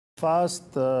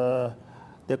First, the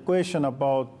question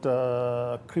about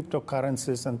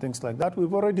cryptocurrencies and things like that,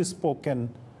 we've already spoken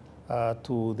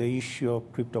to the issue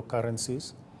of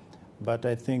cryptocurrencies, but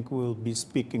I think we'll be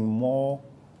speaking more,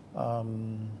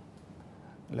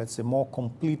 let's say, more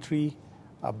completely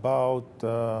about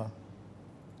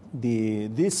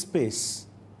this space,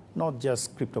 not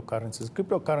just cryptocurrencies.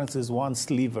 Cryptocurrency is one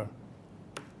sliver,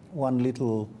 one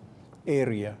little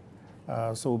area.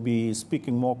 So we'll be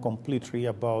speaking more completely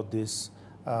about this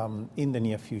in the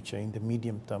near future, in the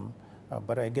medium term,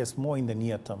 but I guess more in the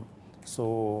near term.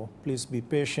 So please be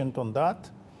patient on that.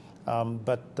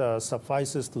 But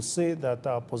suffices to say that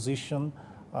our position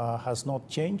has not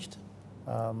changed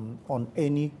on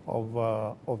any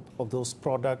of those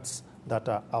products that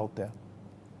are out there.